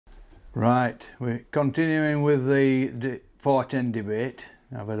Right, we're continuing with the 410 debate.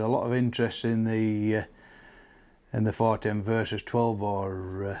 I've had a lot of interest in the 410 versus 12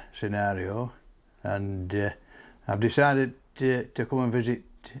 bore scenario, and I've decided to come and visit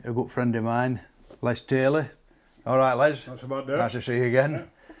a good friend of mine, Les Taylor. All right, Les. That's about that. Nice to see you again. Yeah.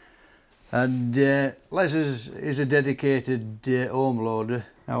 And Les is a dedicated home loader.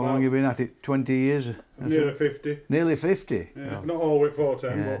 How long have you been at it? 20 years? Nearly 50. Nearly 50? Yeah, Oh. not all with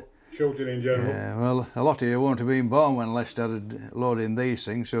 410, Yeah. but shooting in general. Yeah, well, a lot of you won't have been born when Les started loading these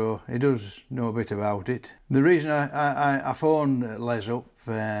things, so he does know a bit about it. The reason I phoned Les up,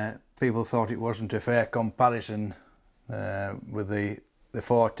 people thought it wasn't a fair comparison with the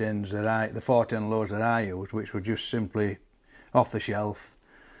 410s the 410 loads that I used, which were just simply off the shelf.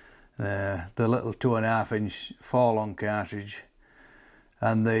 The little 2.5-inch 4-long cartridge,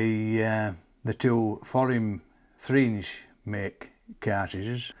 and the two 3-inch make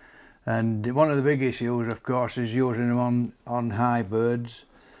cartridges. And one of the big issues, of course, is using them on high birds,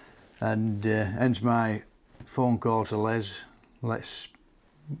 and hence my phone call to Les. Let's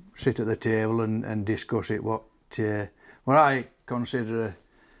sit at the table and discuss it. What I consider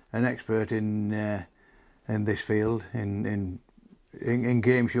an expert in this field, in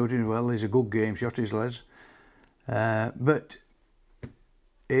game shooting. Well, he's a good game shot, is Les, but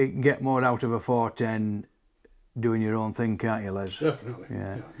you can get more out of a 410 doing your own thing, can't you, Les? Definitely.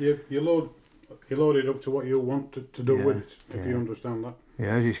 Yeah. You load it up to what you want to do with it, if you understand that.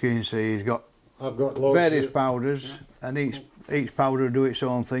 Yeah, as you can see, he's got I've got loads various here. powders, and each powder will do its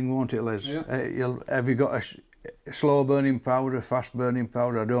own thing, won't it, Les? Yeah. Have you got a slow burning powder, fast burning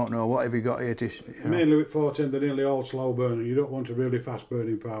powder? I don't know. What have you got here to? Mainly with 410, they're nearly all slow burning. You don't want a really fast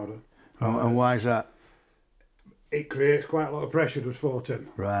burning powder. And why is that? It creates quite a lot of pressure, does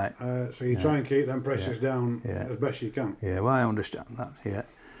 410. Right. So you try and keep them pressures down as best you can. Yeah, well, I understand that. Yeah,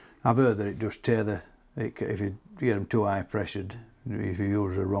 I've heard that it does tear if you get them too high pressured, if you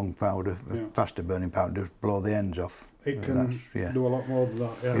use the wrong powder, faster burning powder, just blow the ends off. It can do a lot more than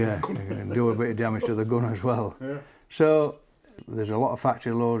that. Yeah, it can do a bit of damage to the gun as well. Yeah. So there's a lot of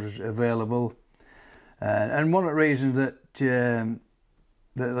factory loads available, and one of the reasons that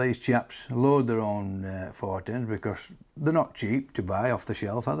these chaps load their own 410s, because they're not cheap to buy off the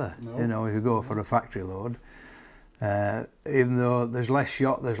shelf, are they? No. You know, if you go for a factory load, even though there's less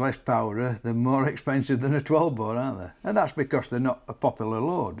shot, there's less powder, they're more expensive than a 12 bore, aren't they? And that's because they're not a popular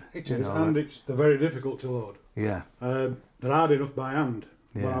load. It is, and they're very difficult to load. Yeah. They're hard enough by hand,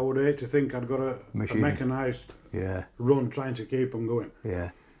 but I would hate to think I'd got a mechanised run trying to keep them going.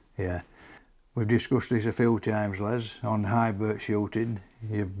 Yeah, yeah. We've discussed this a few times, Les, on high bird shooting.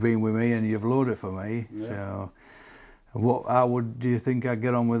 You've been with me and you've loaded for me. Yeah. So, how do you think I'd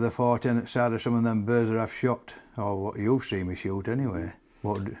get on with a 410 outside of some of them birds that I've shot, or what you've seen me shoot anyway?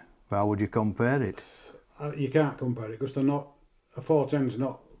 How would you compare it? You can't compare it, because they're not. A 410's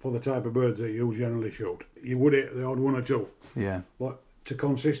not for the type of birds that you generally shoot. You would hit the odd one or two. Yeah. But to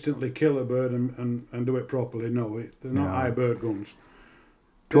consistently kill a bird and do it properly, no, they're not high bird guns.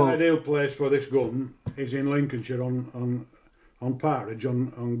 The ideal place for this gun is in Lincolnshire on partridge,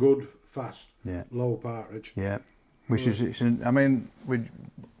 on good, fast, low partridge. Yeah, which is, I mean,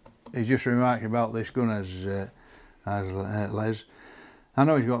 he's just remarked about this gun as Les. I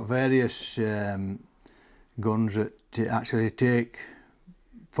know he's got various guns that actually take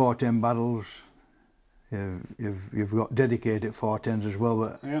 410 battles. You've got dedicated 410s as well,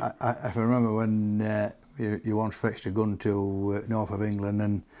 but I remember when you once fetched a gun to north of England,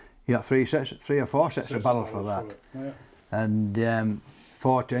 and you got three or four sets of battles for that. And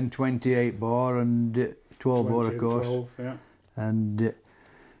 410, 28 bore and 12 bore, of course. 12,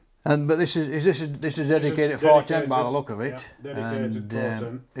 but this is a dedicated 410 by the look of it. Dedicated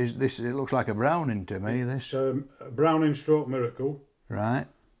 410. It looks like a Browning to me. This Browning stroke Miroku. Right.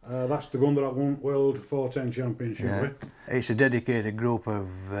 That's the gun that I won World 410 Championship with. It's a dedicated group of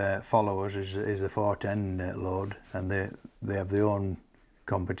followers, is the 410 load, and they have their own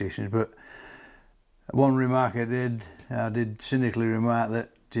competitions. But one remark I did cynically remark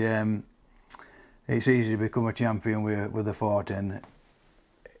that it's easy to become a champion with a 410.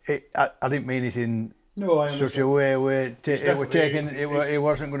 I didn't mean it in such a way where it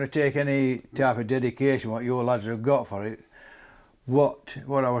wasn't going to take any type of dedication what your lads have got for it. What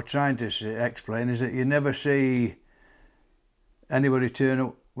I was trying to explain is that you never see anybody turn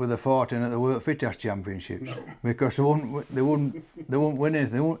up with a 410 at the World Fit-Ass Championships, because they won't win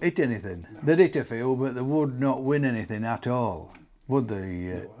anything, they won't hit anything. No. They'd hit a few, but they would not win anything at all, would they?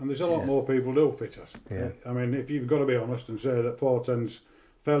 No. And there's a lot more people do Fit-Ass. I mean, if you've got to be honest and say that 410's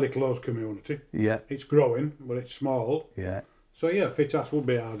fairly close community. Yeah. It's growing, but it's small. Yeah. So yeah, FITAS would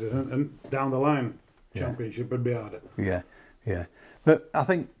be harder, and down the line, championship would be harder. Yeah, yeah. But I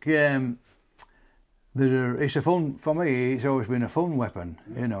think it's a fun, for me, it's always been a fun weapon.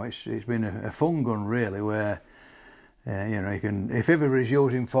 You know, it's been a fun gun really, where you know, you can, if everybody's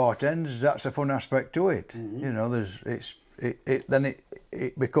using 410s, that's a fun aspect to it. You know, then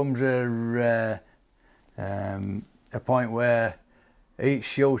it becomes a point where each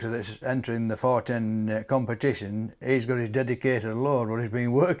shooter that's entering the 410 competition, he's got his dedicated load, what he's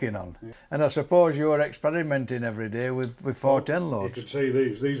been working on. And I suppose you're experimenting every day with 410 loads. You could see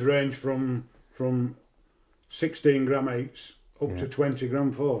these range from 16 gram 8s up to 20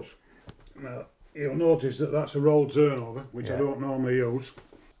 gram 4s. Now, you'll notice that that's a roll turnover, which I don't normally use.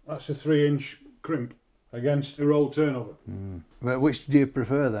 That's a 3-inch crimp against a roll turnover. Well, which do you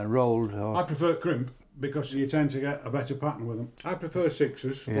prefer then, rolled or? I prefer crimp because you tend to get a better pattern with them. I prefer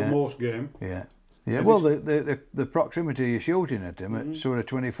 6s for most game. Yeah. Yeah, well, the proximity you're shooting at them at sort of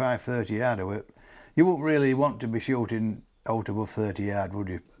 25-30 yard away, you wouldn't really want to be shooting out above 30 yard, would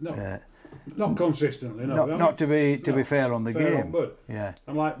you? No. Not consistently, no. Not to be fair on the game. But yeah.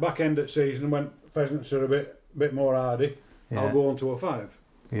 And like back end at season, when pheasants are a bit more hardy, I'll go on to a 5.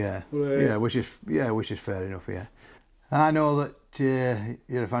 Yeah. Which is fair enough. Yeah. I know that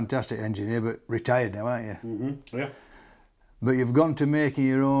you're a fantastic engineer, but retired now, aren't you? Yeah. But you've gone to making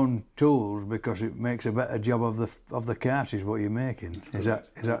your own tools because it makes a better job of the cartridge what you're making. Is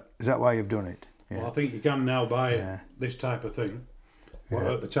that why you've done it? Yeah. Well, I think you can now buy this type of thing.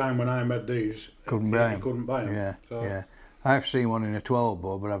 Well, at the time when I made these, couldn't buy them. Yeah. So. Yeah. I've seen one in a 12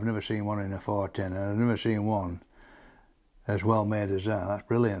 bore, but I've never seen one in a 410, and I've never seen one as well made as that. That's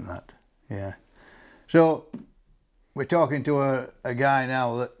brilliant, that. Yeah. So we're talking to a guy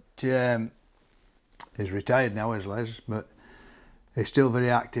now that is retired now, is Les, but he's still very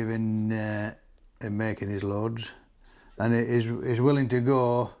active in making his loads, and is willing to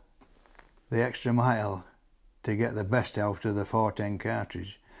go the extra mile to get the best out of the 410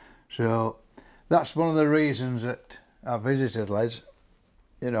 cartridge. So that's one of the reasons that I visited Les,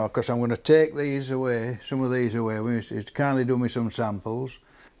 you know, because I'm going to take these away, some of these away. He's kindly done me some samples.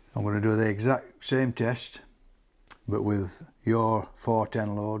 I'm going to do the exact same test, but with your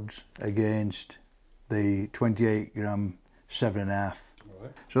 410 loads against the 28 gram 7.5. Right.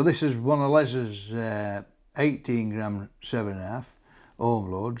 So this is one of Les's 18 gram 7.5 ohm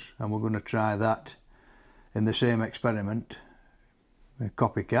loads, and we're going to try that in the same experiment, a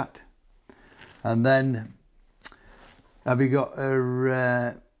copycat. And then, have you got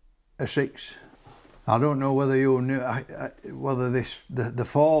a 6? I don't know whether you knew whether the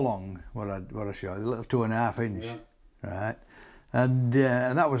forlong what I showed, the little 2.5 inch, right? And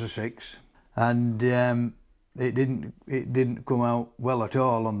that was a 6, and it didn't come out well at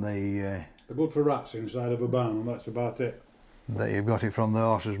all on the. They're good for rats inside of a barn, and that's about it. That you've got it from the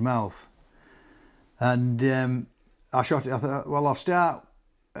horse's mouth. And I shot it. I thought, well, I'll start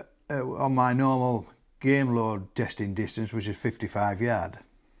on my normal game load testing distance, which is 55 yard.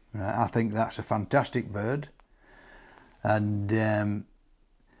 Right? I think that's a fantastic bird, and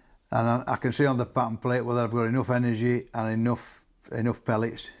I can see on the pattern plate whether I've got enough energy and enough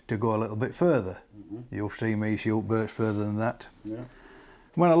pellets to go a little bit further. You'll see me shoot birds further than that. Yeah.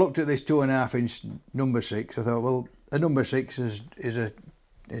 When I looked at this 2.5 inch number 6, I thought, well, a number 6 is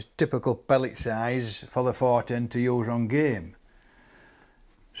typical pellet size for the 410 to use on game.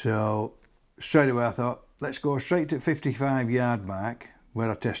 So straight away I thought, let's go straight to 55 yard mark, where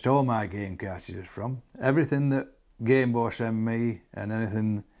I test all my game cartridges from. Everything that Gamebore send me and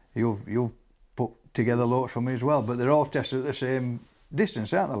anything you've put together loads for me as well, but they're all tested at the same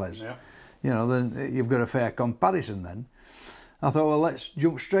distance, aren't they, Les? Yeah. You know, then you've got a fair comparison then. I thought, well, let's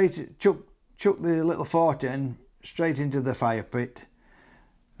jump straight, chuck the little 410 straight into the fire pit,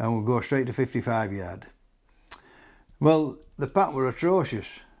 and we'll go straight to 55 yard. Well, the pattern were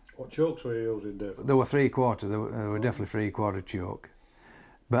atrocious. What chokes were you using, Dave? They were 3/4, they were definitely 3/4 choke.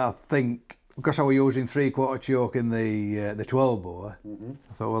 But I think, because I was using 3/4 choke in the 12 bore,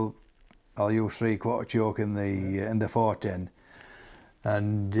 I thought, well, I'll use 3/4 choke in the 410.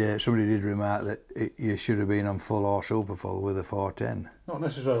 And somebody did remark that you should have been on full or super full with a 410. Not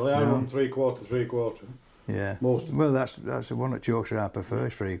necessarily. I run 3/4. Yeah. Most. Well, that's the one that chokes I prefer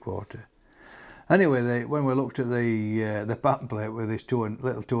is 3/4. Anyway, when we looked at the pattern plate with this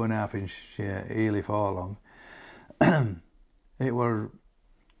little 2.5 inch Ely forlong, it was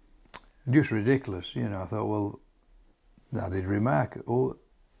just ridiculous. You know, I thought, well, I did remark, who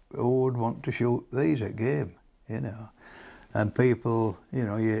would want to shoot these at game? You know. And people, you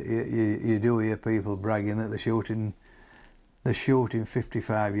know, you do hear people bragging that they're shooting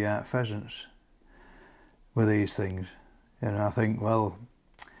 55 yard pheasants with these things, And I think, well,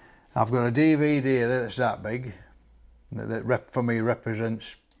 I've got a DVD that's that big, for me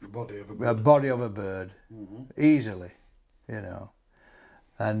represents The body of a a bird. body of a bird, easily, you know.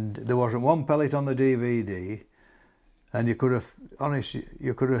 And there wasn't one pellet on the DVD, and you could have, honestly,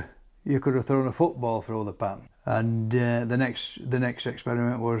 you could have thrown a football through the pan. And the next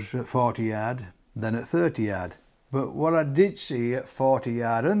experiment was at 40 yard, then at 30 yard. But what I did see at 40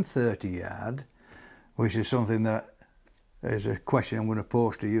 yard and 30 yard, which is something that is a question I'm going to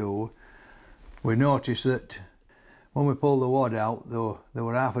pose to you, we noticed that when we pulled the wad out, there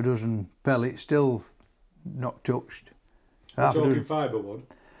were half a dozen pellets still not touched. We're talking fibre wood?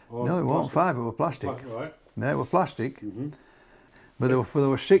 No, it wasn't fibre, it was plastic. Right. No, it was plastic. But there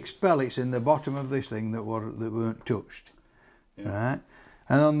were 6 pellets in the bottom of this thing that weren't touched. Right?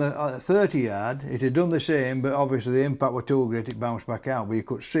 And on the 30 yard, it had done the same, but obviously the impact was too great, it bounced back out. But you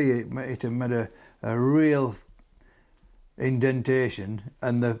could see it had made a real indentation,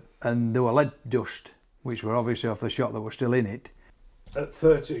 and there were lead dust, which were obviously off the shot that were still in it. At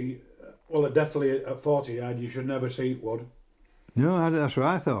 30, well, definitely at 40 yard, you should never seat wood. No, that's what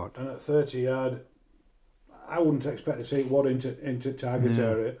I thought. And at 30 yard, I wouldn't expect to see wood into target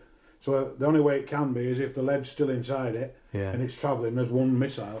area. So the only way it can be is if the lead's still inside it and it's travelling as one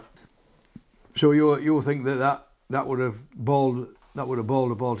missile. So you think that would have balled the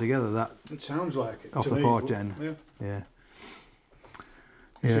ball together? That it sounds like it off to the me. 410. Yeah.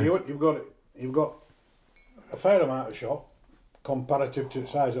 So you've got a fair amount of shot comparative to the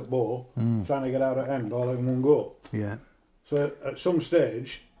size of bow, trying to get out at end all in one go. Yeah. So at some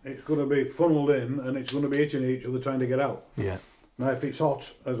stage it's going to be funneled in and it's going to be hitting each other trying to get out. Yeah. Now if it's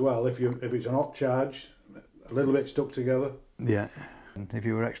hot as well, if it's an hot charge, a little bit stuck together. Yeah. If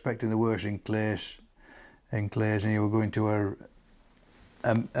you were expecting the worst in clays and you were going to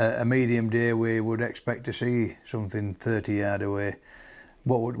a medium day, we would expect to see something 30 yard away.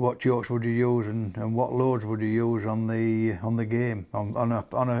 What chokes would you use and what loads would you use on the game?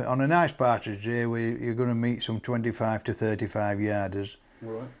 On a nice partridge day, you're going to meet some 25 to 35 yarders.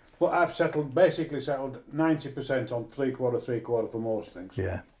 Right. Well, I've basically settled 90% on 3/4 for most things.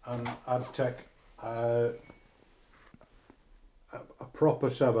 Yeah. And I'd take a proper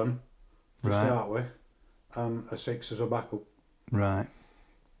 7 to start with, and a 6 as a backup. Right.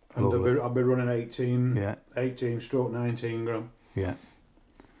 And I'd be running 18, yeah. 18/19 gram. Yeah.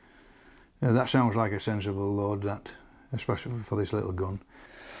 Yeah, that sounds like a sensible load, that, especially for this little gun.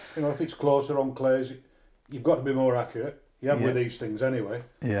 You know, if it's closer on clays, you've got to be more accurate. You have with these things anyway.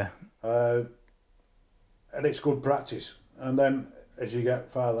 Yeah. And it's good practice. And then as you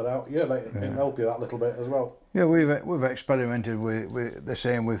get farther out, it can help you that little bit as well. Yeah, we've experimented with the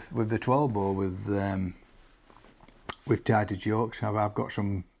same with the 12 bore with Teague Chokes. I've got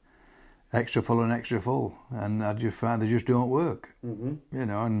some extra full, and I just find they just don't work. You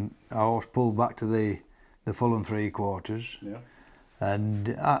know, and I always pull back to the full and 3/4. Yeah.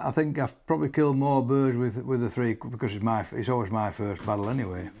 And I think I've probably killed more birds with the 3, because it's always my first battle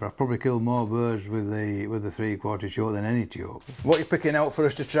anyway. But I've probably killed more birds with the 3/4 choke than any choke. What are you picking out for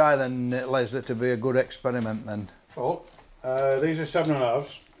us to try then, Leslie, to be a good experiment then? Oh, these are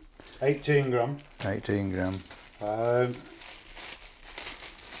 7.5s, 18 gram. 18 gram.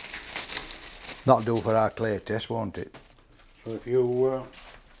 That'll do for our clay test, won't it? So if you,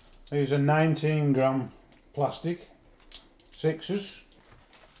 these are 19 gram plastic, 6s.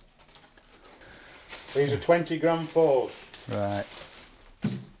 These are 20 gram 4s. Right.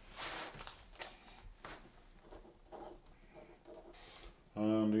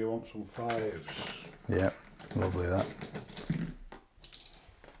 And you want some 5s. Yeah, lovely that.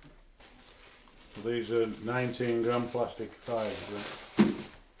 So these are 19 gram plastic 5s.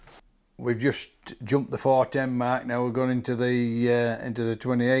 We've just jumped the 410 mark. Now we're going into the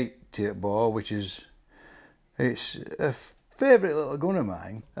 28 tape bore, which is it's a favourite little gun of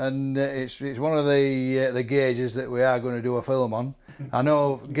mine, and it's one of the gauges that we are going to do a film on. I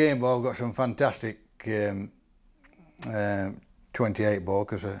know Gamebore have got some fantastic 28 bore,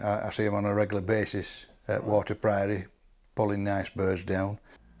 because I see them on a regular basis at Water Priory, pulling nice birds down.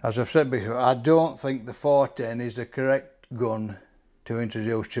 As I've said before, I don't think the 410 is the correct gun to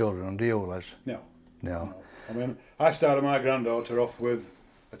introduce children on, do you, Les? No. I mean, I started my granddaughter off with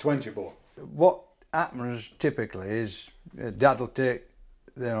a 20 bore. What happens typically is Dad will take,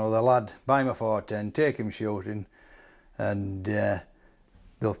 the lad, buy him a 410, take him shooting, and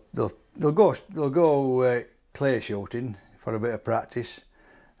they'll go clay shooting for a bit of practice,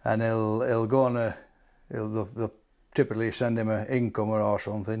 and he'll go on they'll typically send him an incomer or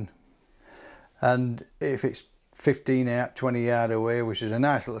something, and if it's 15 out, 20 yard away, which is a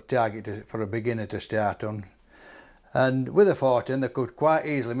nice little target for a beginner to start on, And with a 14 they could quite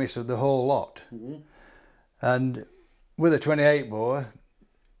easily miss the whole lot. And with a 28 bore,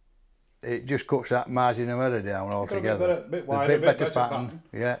 it just cuts that margin of error down altogether. A bit wider, better pattern.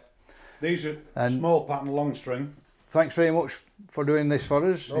 Yeah. These are small pattern, long string. Thanks very much for doing this for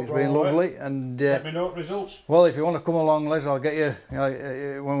us. No It's been lovely. And let me know results. well, if you want to come along, Les, I'll get you,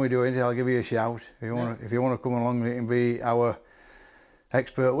 when we do it, I'll give you a shout. If you want to come along and be our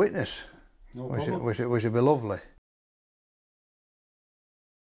expert witness, No problem. which would be lovely.